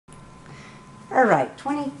All right,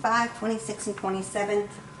 25, 26, and 27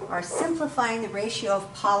 are simplifying the ratio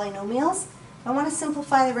of polynomials. If I want to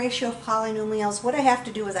simplify the ratio of polynomials, what I have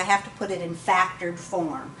to do is I have to put it in factored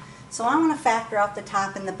form. So I'm going to factor out the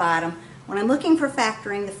top and the bottom. When I'm looking for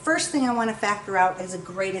factoring, the first thing I want to factor out is the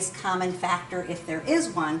greatest common factor if there is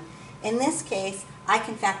one. In this case, I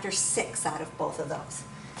can factor 6 out of both of those.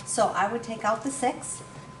 So I would take out the 6.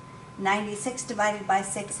 96 divided by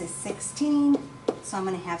 6 is 16. So I'm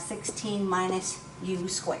going to have 16 minus u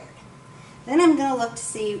squared. Then I'm going to look to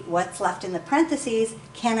see what's left in the parentheses.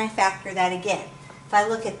 Can I factor that again? If I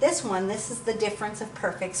look at this one, this is the difference of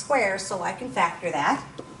perfect squares, so I can factor that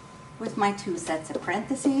with my two sets of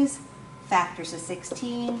parentheses. Factors of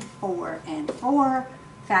 16, 4 and 4.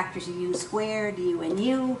 Factors of u squared, u and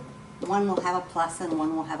u. One will have a plus and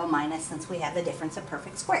one will have a minus since we have the difference of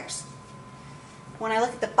perfect squares. When I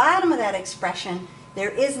look at the bottom of that expression, there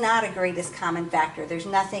is not a greatest common factor. There's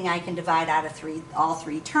nothing I can divide out of all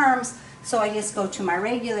three terms, so I just go to my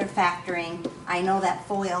regular factoring. I know that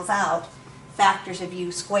FOILs out. Factors of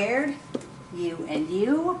u squared, u and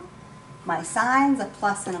u. My signs, a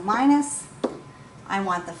plus and a minus. I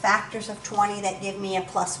want the factors of 20 that give me a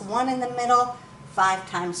plus 1 in the middle. 5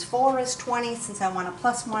 times 4 is 20. Since I want a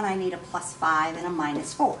plus 1, I need a plus 5 and a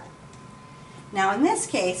minus 4. Now in this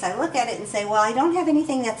case, I look at it and say, well, I don't have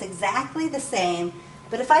anything that's exactly the same,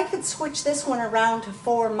 but if I could switch this one around to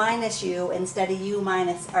 4 minus u instead of u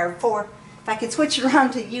minus, or 4, if I could switch it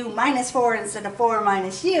around to u minus 4 instead of 4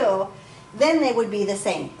 minus u, then they would be the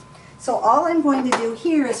same. So all I'm going to do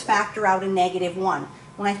here is factor out a negative 1.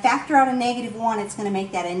 When I factor out a negative 1, it's going to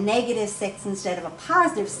make that a negative 6 instead of a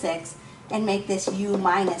positive 6, and make this u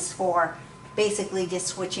minus 4, basically just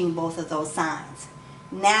switching both of those signs.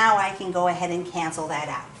 Now I can go ahead and cancel that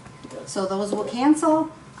out. So those will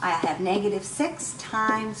cancel. I have negative 6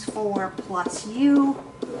 times 4 plus u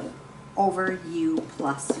over u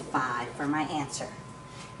plus 5 for my answer.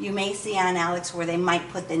 You may see on Alex where they might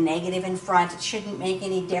put the negative in front. It shouldn't make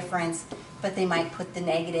any difference, but they might put the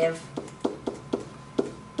negative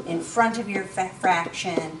in front of your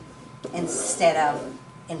fraction instead of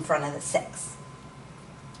in front of the 6.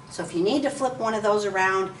 So if you need to flip one of those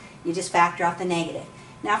around, you just factor out the negative.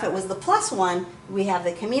 Now if it was the plus 1, we have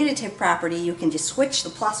the commutative property. You can just switch the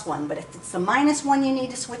plus 1, but if it's the minus 1 you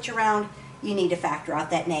need to switch around, you need to factor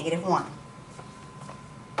out that negative 1.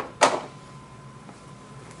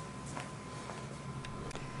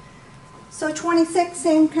 So 26,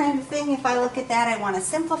 same kind of thing. If I look at that, I want to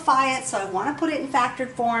simplify it, so I want to put it in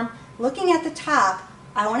factored form. Looking at the top,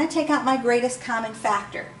 I want to take out my greatest common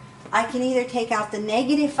factor. I can either take out the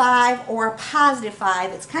negative 5 or a positive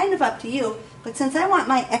 5. It's kind of up to you, but since I want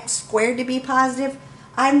my x squared to be positive,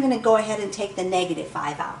 I'm going to go ahead and take the negative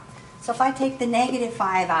 5 out. So if I take the negative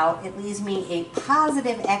 5 out, it leaves me a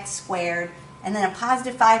positive x squared, and then a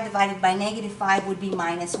positive 5 divided by negative 5 would be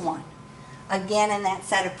minus 1. Again, in that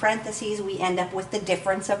set of parentheses, we end up with the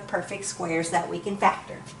difference of perfect squares that we can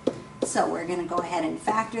factor. So we're going to go ahead and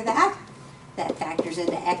factor that. That factors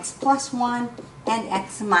into x plus 1 and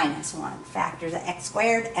x minus 1. Factors of x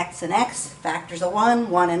squared, x and x. Factors of 1,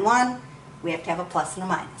 1 and 1. We have to have a plus and a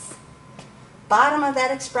minus. Bottom of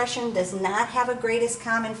that expression does not have a greatest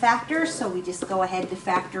common factor, so we just go ahead to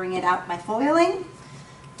factoring it out by FOILing.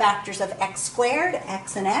 Factors of x squared,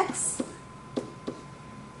 x and x.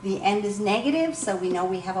 The end is negative, so we know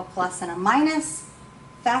we have a plus and a minus.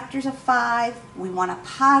 Factors of 5, we want a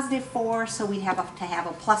positive 4, so we have to have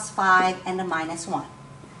a plus 5 and a minus 1.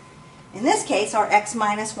 In this case, our x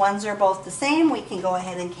minus 1s are both the same. We can go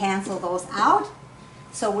ahead and cancel those out.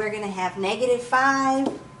 So we're going to have negative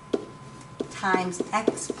 5 times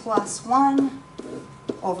x plus 1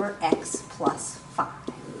 over x plus 5.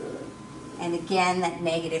 And again, that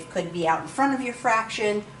negative could be out in front of your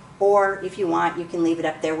fraction, or if you want, you can leave it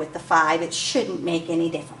up there with the 5. It shouldn't make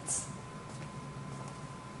any difference.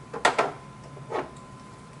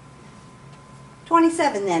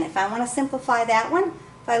 27 then, if I want to simplify that one,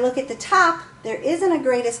 if I look at the top, there isn't a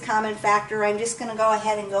greatest common factor. I'm just going to go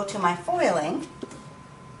ahead and go to my FOILing.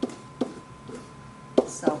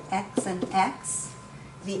 So x and x.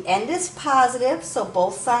 The end is positive, so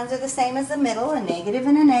both signs are the same as the middle, a negative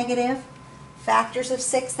and a negative. Factors of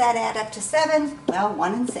 6 that add up to 7, well,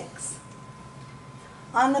 1 and 6.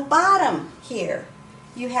 On the bottom here,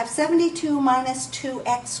 you have 72 minus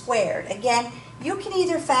 2x squared. Again, you can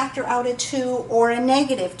either factor out a 2 or a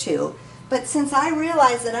negative 2, but since I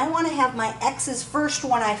realize that I want to have my x's first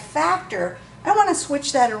when I factor, I want to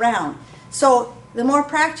switch that around. So the more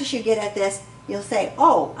practice you get at this, you'll say,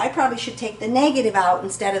 oh, I probably should take the negative out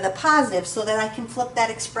instead of the positive so that I can flip that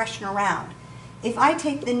expression around. If I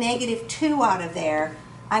take the negative 2 out of there,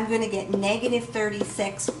 I'm going to get negative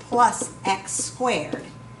 36 plus x squared,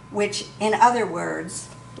 which in other words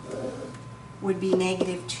would be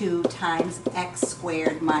negative 2 times x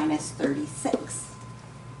squared minus 36.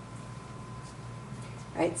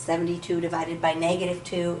 Right? 72 divided by negative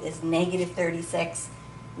 2 is negative 36.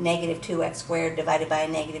 Negative 2x squared divided by a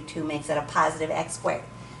negative 2 makes it a positive x squared.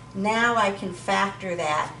 Now I can factor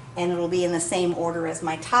that, and it'll be in the same order as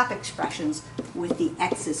my top expressions with the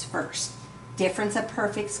x's first. Difference of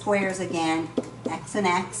perfect squares again, x and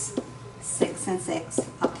x, 6 and 6,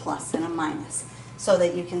 a plus and a minus. So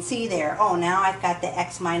that you can see there, oh, now I've got the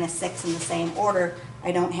x minus 6 in the same order.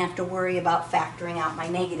 I don't have to worry about factoring out my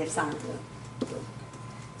negative sign.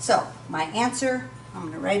 So my answer, I'm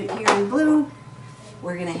going to write it here in blue.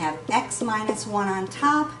 We're going to have x minus 1 on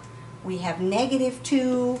top. We have negative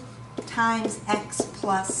 2 times x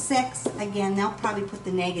plus 6. Again, they'll probably put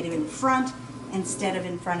the negative in front instead of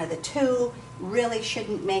in front of the 2. Really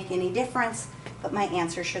shouldn't make any difference, but my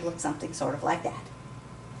answer should look something sort of like that.